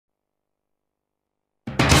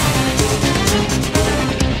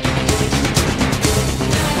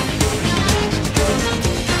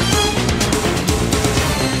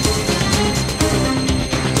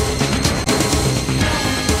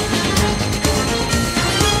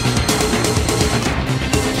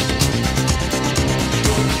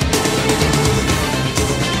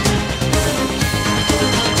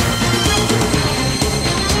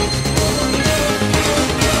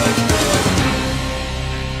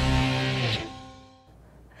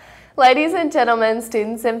Ladies and gentlemen,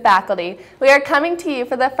 students and faculty, we are coming to you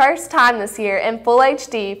for the first time this year in full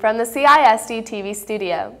HD from the Cisd TV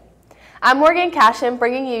studio. I'm Morgan Cashin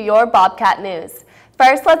bringing you your Bobcat news.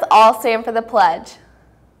 First, let's all stand for the pledge.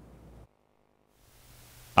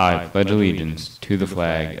 I pledge allegiance to the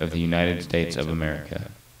flag of the United States of America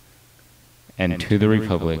and to the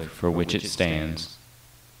republic for which it stands,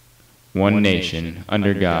 one nation,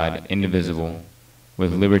 under God, indivisible,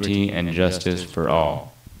 with liberty and justice for all.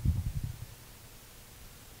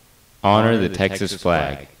 Honor the Texas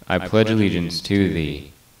flag. I pledge allegiance to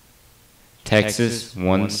thee. Texas,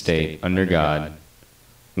 one state, under God,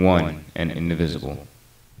 one and indivisible.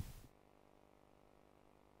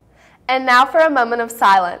 And now for a moment of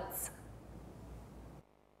silence.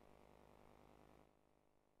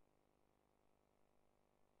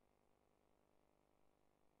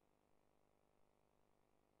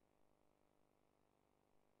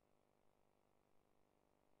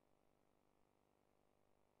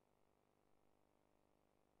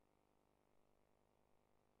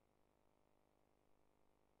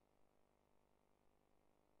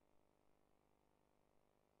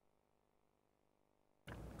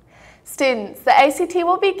 Students, the ACT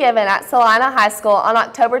will be given at Celina High School on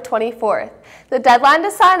October 24th. The deadline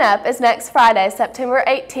to sign up is next Friday, September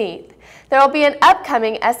 18th. There will be an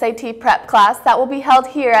upcoming SAT prep class that will be held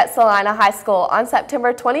here at Celina High School on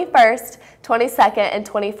September 21st, 22nd, and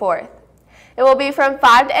 24th. It will be from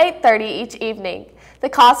 5 to 8:30 each evening. The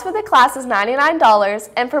cost for the class is $99,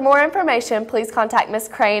 and for more information, please contact Ms.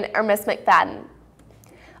 Crane or Ms. McFadden.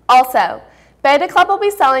 Also, Beta Club will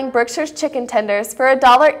be selling Brookshire's chicken tenders for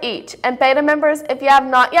 $1 each, and Beta members, if you have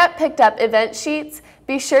not yet picked up event sheets,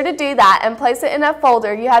 be sure to do that and place it in a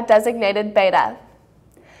folder you have designated Beta.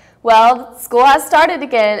 Well, school has started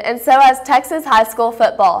again, and so has Texas high school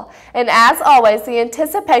football. And as always, the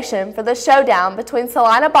anticipation for the showdown between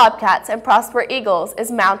Celina Bobcats and Prosper Eagles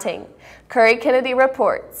is mounting. Curry Kennedy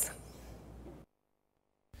reports.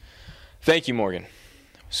 Thank you, Morgan.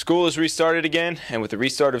 School is restarted again, and with the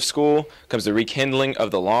restart of school comes the rekindling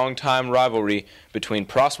of the long-time rivalry between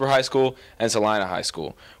Prosper High School and Celina High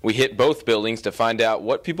School. We hit both buildings to find out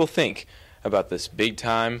what people think about this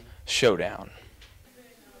big-time showdown.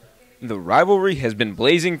 The rivalry has been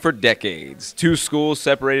blazing for decades. Two schools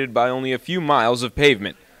separated by only a few miles of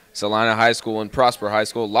pavement. Celina High School and Prosper High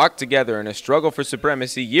School locked together in a struggle for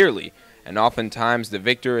supremacy yearly, and oftentimes the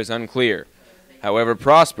victor is unclear. However,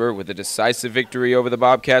 Prosper, with a decisive victory over the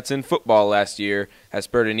Bobcats in football last year, has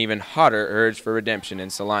spurred an even hotter urge for redemption in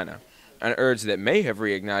Celina, an urge that may have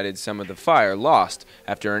reignited some of the fire lost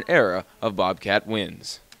after an era of Bobcat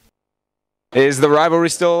wins. Is the rivalry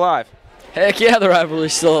still alive? Heck yeah, the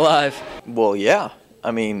rivalry's still alive. Well, yeah. I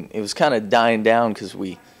mean, it was kind of dying down because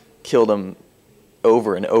we killed them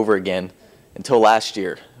over and over again until last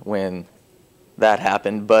year when that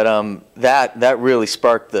happened. But that really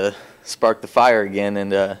sparked the fire again,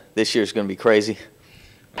 and this year's going to be crazy.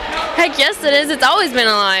 Heck yes it is. It's always been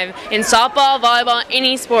alive. In softball, volleyball,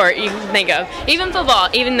 any sport you can think of. Even football,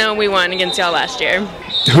 even though we won against y'all last year.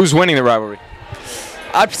 Who's winning the rivalry?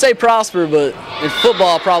 I'd say Prosper, but in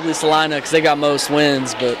football probably Celina because they got most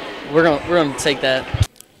wins, but we're gonna take that.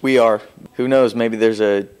 We are. Who knows, maybe there's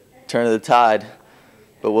a turn of the tide,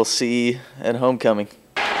 but we'll see at homecoming.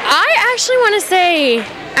 I want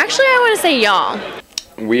to say y'all.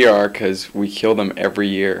 We are, because we kill them every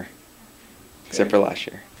year, except for last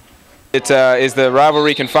year. Is the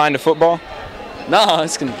rivalry confined to football? No,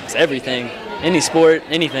 it's everything. Any sport,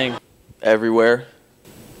 anything. Everywhere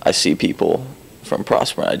I see people from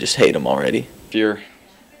Prosper, I just hate them already. If you're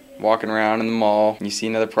walking around in the mall and you see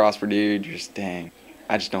another Prosper dude, you're just, dang,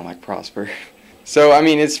 I just don't like Prosper. So, I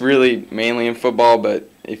mean, it's really mainly in football, but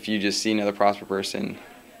if you just see another Prosper person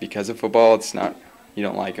because of football, it's not, you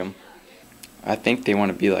don't like them. I think they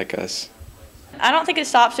want to be like us. I don't think it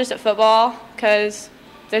stops just at football because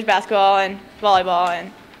there's basketball and volleyball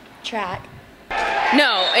and track.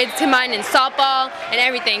 No, it's combined in softball and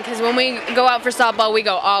everything because when we go out for softball, we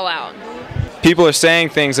go all out. People are saying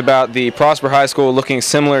things about the Prosper High School looking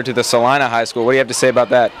similar to the Celina High School. What do you have to say about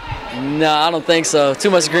that? No, I don't think so.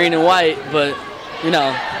 Too much green and white, but, you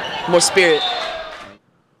know, more spirit.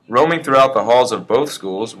 Roaming throughout the halls of both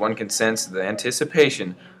schools, one can sense the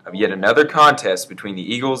anticipation of yet another contest between the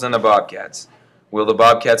Eagles and the Bobcats. Will the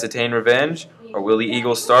Bobcats attain revenge, or will the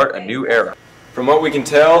Eagles start a new era? From what we can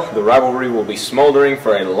tell, the rivalry will be smoldering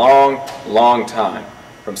for a long, long time.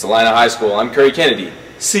 From Celina High School, I'm Curry Kennedy,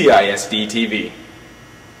 CISD TV.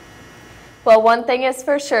 Well, one thing is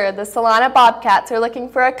for sure, the Celina Bobcats are looking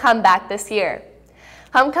for a comeback this year.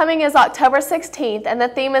 Homecoming is October 16th, and the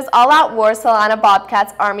theme is All Out War Celina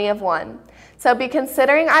Bobcats Army of One. So be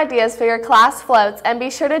considering ideas for your class floats and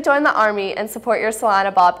be sure to join the Army and support your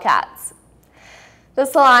Celina Bobcats. The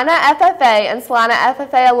Celina FFA and Celina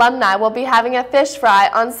FFA alumni will be having a fish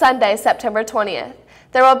fry on Sunday, September 20th.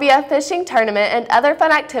 There will be a fishing tournament and other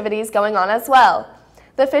fun activities going on as well.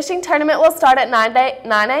 The fishing tournament will start at 9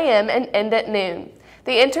 a.m. and end at noon.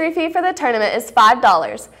 The entry fee for the tournament is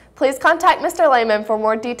 $5. Please contact Mr. Lehman for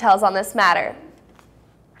more details on this matter.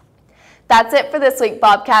 That's it for this week,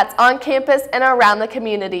 Bobcats, on campus and around the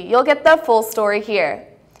community. You'll get the full story here.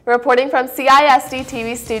 Reporting from Cisd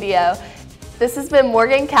TV studio, this has been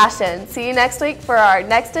Morgan Cashin. See you next week for our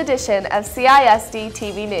next edition of Cisd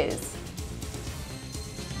TV News.